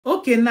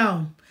Okay,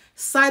 now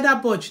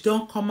Saidaboj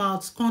don't come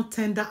out,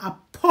 contender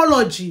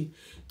apology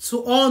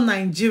to all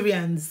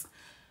Nigerians,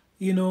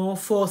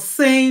 for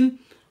saying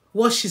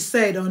what she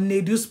said on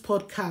Nedu's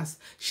podcast.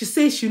 She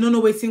says she don't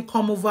know wetin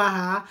come over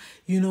her,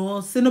 say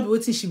no be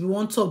wetin she be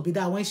wan talk be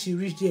that when she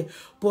reach there.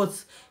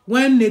 But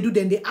when Nedu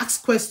then they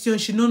ask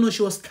questions, she no know,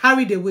 she was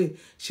carried away.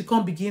 She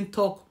can't begin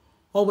talk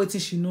all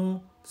wetin she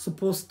no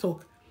suppose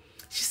talk.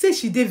 She said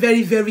she did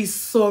very, very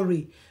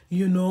sorry,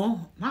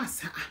 Now I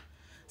say,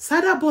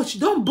 Saidaboj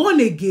don't born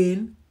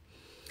again.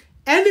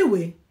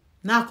 Anyway,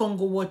 now I can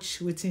go watch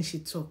wetin she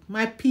talk.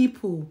 My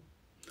people,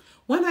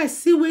 when I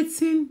see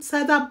wetin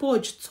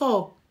Saidaboj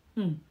talk,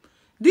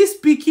 this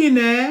pikin,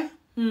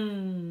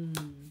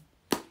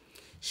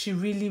 she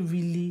really,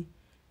 really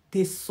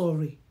dey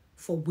sorry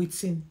for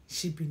wetin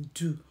she been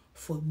do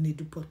for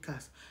Nedu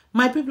podcast.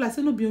 My people, I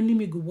say no be only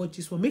me go watch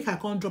this one. Make I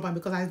can't drop am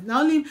because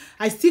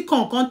I still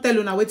can't tell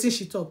una wetin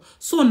she talk.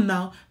 So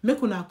now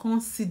make una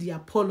can't see the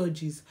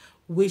apologies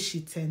wey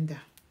she tender.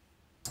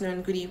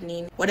 Good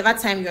evening, whatever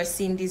time you are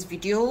seeing this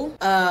video.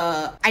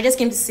 I just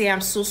came to say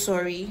I'm so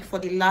sorry for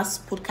the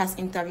last podcast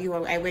interview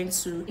I went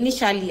to.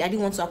 Initially I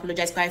didn't want to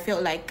apologize, but I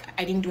felt like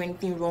I didn't do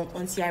anything wrong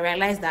until I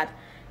realized that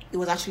it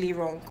was actually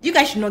wrong. You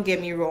guys should not get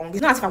me wrong.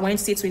 It's not as if I wanted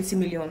to say 20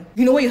 million.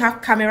 When you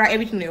have camera,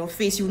 everything on your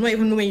face, you not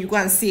even know when you go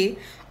and say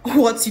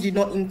what you did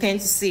not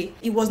intend to say.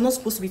 It was not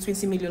supposed to be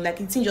 20 million.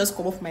 Like, it didn't just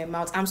come off my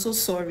mouth. I'm so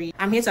sorry.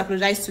 I'm here to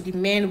apologize to the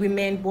men,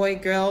 women, boy,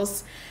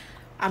 girls.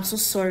 I'm so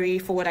sorry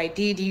for what I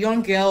did. The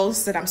young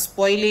girls that I'm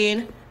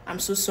spoiling, I'm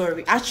so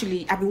sorry.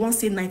 Actually, I've been once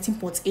saying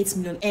 19.8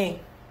 million.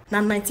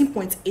 Now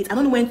 19.8. I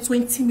don't know when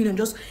 20 million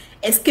just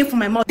escaped from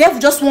my mouth. They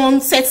just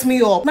won't set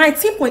me up.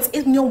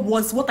 19.8 million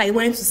was what I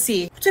wanted to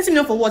say. 20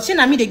 million for what? She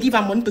and me, they give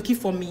her money to keep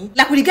for me.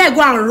 Like, will the guy go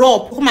and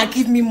rob, come and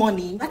give me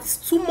money? That is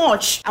too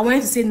much. I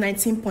wanted to say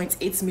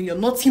 19.8 million,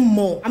 nothing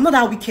more. I'm not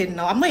that wicked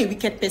now. I'm not a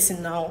wicked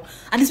person now.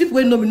 And these people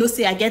who know me know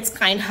say I get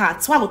kind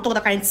heart. So I will talk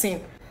that kind of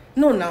thing.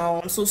 No,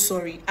 now I'm so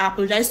sorry. I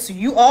apologize to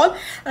you all,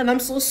 and I'm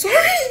so sorry.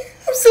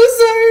 I'm so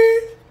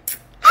sorry.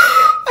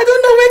 I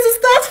don't know where to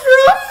start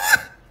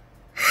from.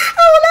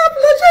 I want to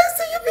apologize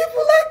to you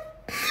people. Like,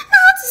 my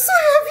heart is so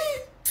heavy.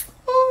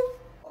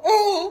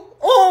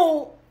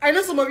 Oh! I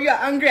know some of you are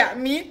angry at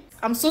me.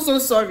 I'm so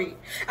sorry.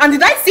 And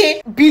did I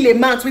say bill a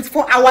man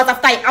 24 hours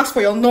after I asked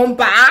for your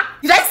number?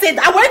 Did I say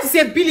that? I wanted to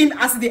say bill him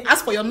as they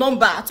asked for your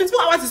number.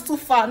 24 hours is too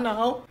far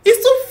now. It's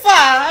too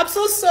far. I'm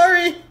so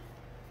sorry.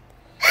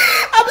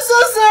 I'm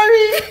so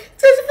sorry.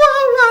 24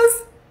 hours.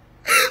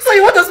 So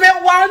you want to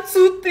spend 1,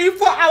 2, 3,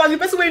 4 hours? The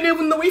person will not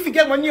even know if you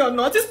get money or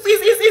not. It's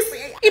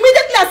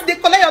immediately as they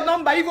collect your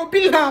number, you go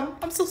bill them.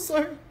 I'm so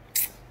sorry. I'm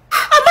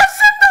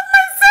ashamed of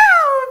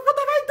myself. What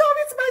have I done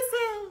with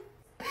myself?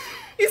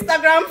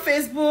 Instagram,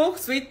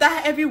 Facebook, Twitter,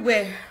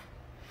 everywhere.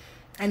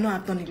 I know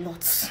I've done a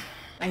lot.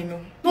 I know.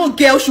 No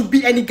girl should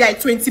be any guy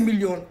 20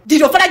 million. Did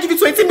your father give you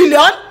 20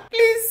 million?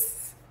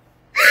 Please.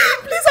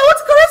 Please, I want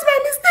to correct my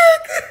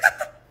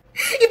mistake.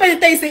 If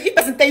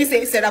person tell you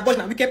say Saidaboj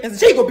na wicked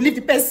person, you go believe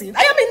the person.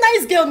 I am a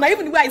nice girl now,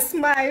 even the way I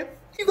smile.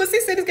 You go see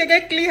say this can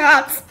get clean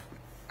heart.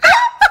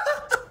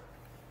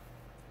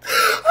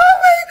 Oh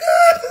my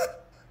God.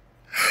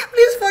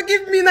 Please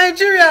forgive me,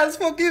 Nigerians.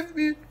 Forgive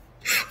me.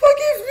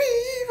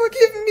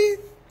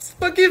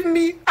 Forgive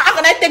me. How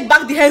can I take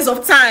back the hands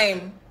of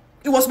time?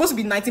 It was supposed to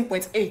be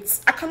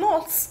 19.8. I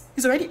cannot.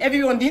 It's already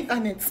everywhere on the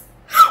internet.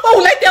 What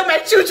will I tell my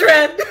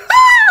children?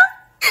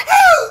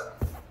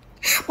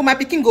 But my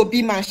pikin go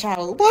be man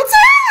child. But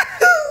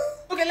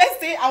okay, let's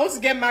say I want to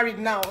get married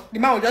now. The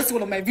man will just see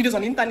one of my videos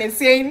on the internet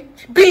saying,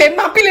 Bill a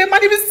man,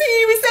 if you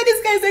see, we say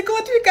this guy is a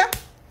gold digger.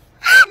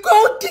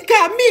 Gold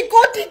digger, me,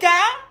 gold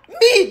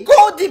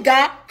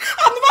digger.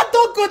 I've never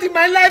done gold in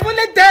my life,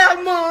 only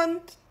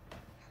diamond.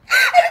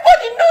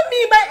 Everybody know me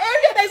in my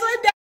area, there's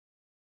only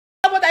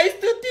diamond I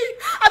used to think.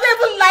 I don't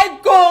even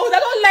like gold. I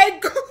don't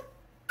like gold.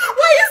 Why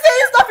are you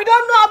saying stuff you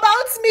don't know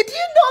about me? Do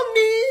you know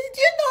me?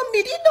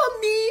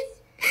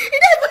 You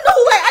don't even know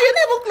who I am. You're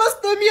not even close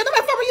to me. You're not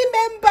my family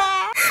member.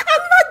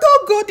 I've never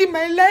done gold in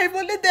my life,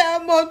 only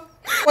diamond.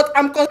 But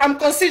I'm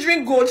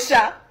considering gold,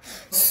 sha.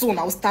 Soon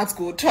I'll start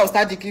gold. I'll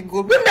start digging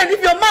gold. Women,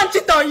 if your man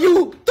cheat on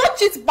you, don't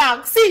cheat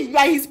back. See, you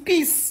are his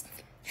peace.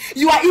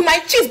 You are in my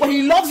cheat, but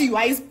he loves you. You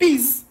are his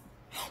peace.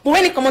 But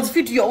when he comes to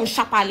feed your own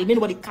sharply,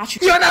 nobody catch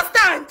you. You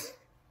understand?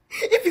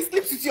 If he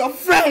sleeps with your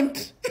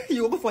friend,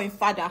 you will go for his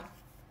father.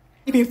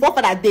 If his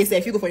forefather days,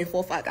 if you go for his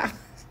forefather.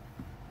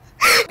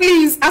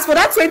 Please, as for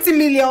that 20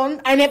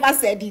 million, I never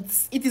said it.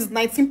 It is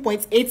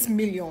 19.8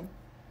 million.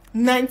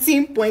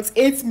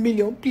 19.8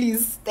 million,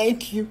 please.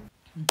 Thank you.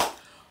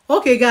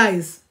 Okay,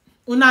 guys.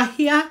 Una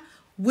here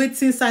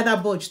waiting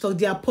Saidaboj talk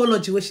the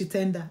apology where she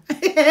tender.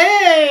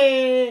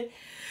 Hey!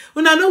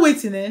 Una no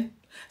waiting, eh?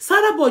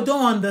 Saidaboj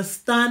don't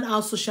understand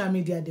how social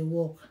media they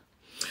work.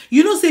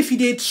 You know, say if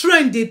they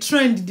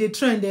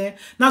trend, eh?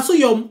 Now so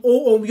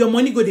your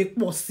money go they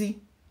pussy.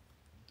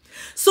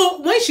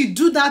 So when she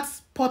do that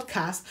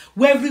podcast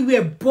where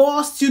everywhere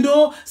burst,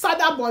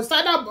 Saidaboj,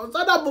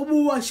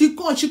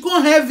 she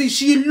can't heavy,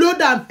 she load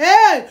them,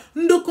 hey,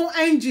 ndoko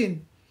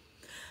engine.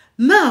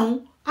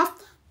 Now,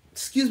 after,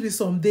 excuse me,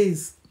 some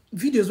days,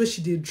 videos where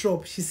she did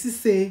drop, she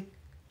say,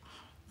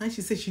 and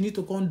she say she need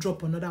to come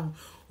drop another one.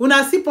 When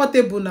I see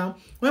Portable now,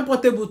 when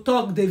Portable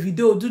talk the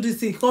video, do this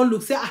thing, come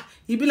look, say,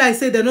 it be like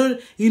say they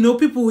don't, you know,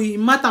 people with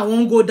matter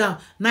won't go down.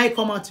 Now he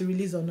come out to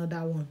release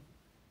another one.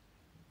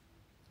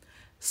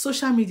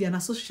 Social media, na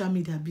social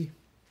media be.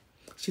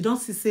 She don't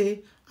see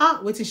say,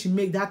 waiting she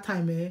make that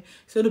time,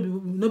 so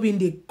no be in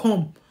the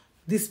come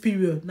this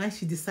period. Now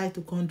she decide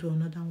to come do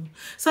another one.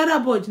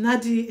 Saidaboj,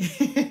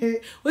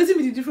 Nadi, what is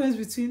the difference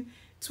between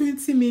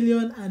 20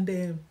 million and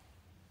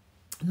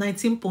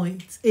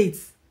 19.8?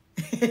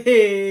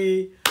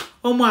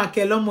 Omo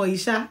akel, omo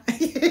isha.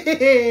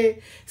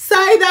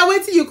 Saida,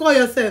 what you call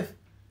yourself?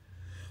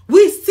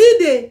 We still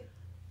dey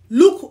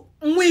look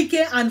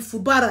Nweke and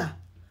Fubara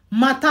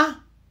matter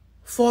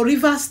for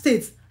River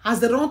State as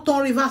they don't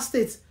turn River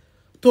State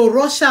to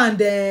Russia and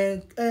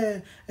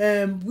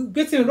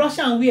getting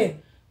Russia and where?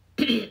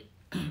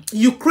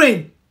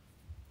 Ukraine.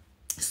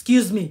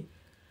 Excuse me.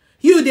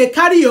 You they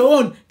carry your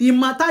own. The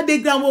matter they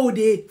grammar would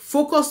they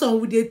focus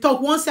on, would they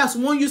talk once as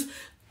one use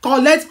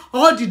collect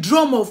all the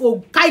drum of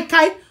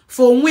Kai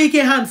for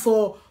Nweke hand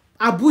for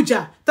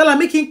Abuja. Tell her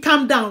make him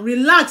calm down,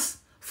 relax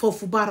for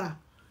Fubara.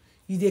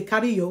 You they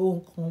carry your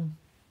own come.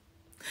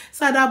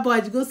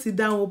 Saidaboj, go sit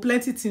down.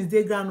 Plenty things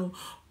they grano.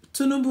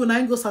 Tinubu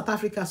now go South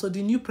Africa, so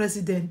the new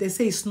president they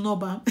say is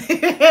snobber.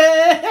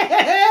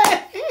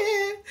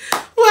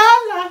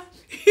 Well,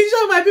 you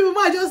show my people,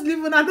 I just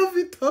leave when I don't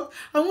fit talk.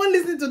 I won't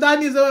listen to that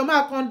news. So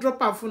I can't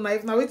drop her phone.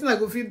 If now waiting, I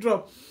go fit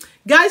drop.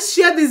 Guys,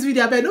 share this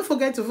video, but don't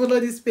forget to follow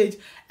this page,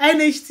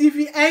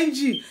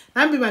 NHTVNG.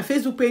 That be my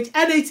Facebook page,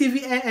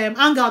 NHTV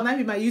Hangout. That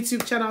be my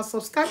YouTube channel.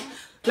 Subscribe,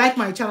 like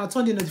my channel,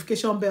 turn the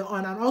notification bell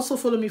on, and also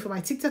follow me for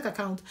my TikTok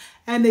account,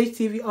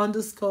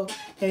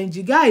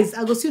 NHTV_NG. Guys,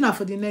 I go see you now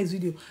for the next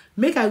video.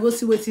 Make I go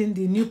see waiting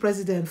the new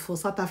president for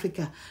South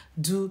Africa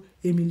do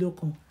Emilio.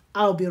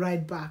 I'll be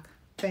right back.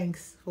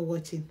 Thanks for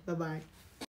watching. Bye bye.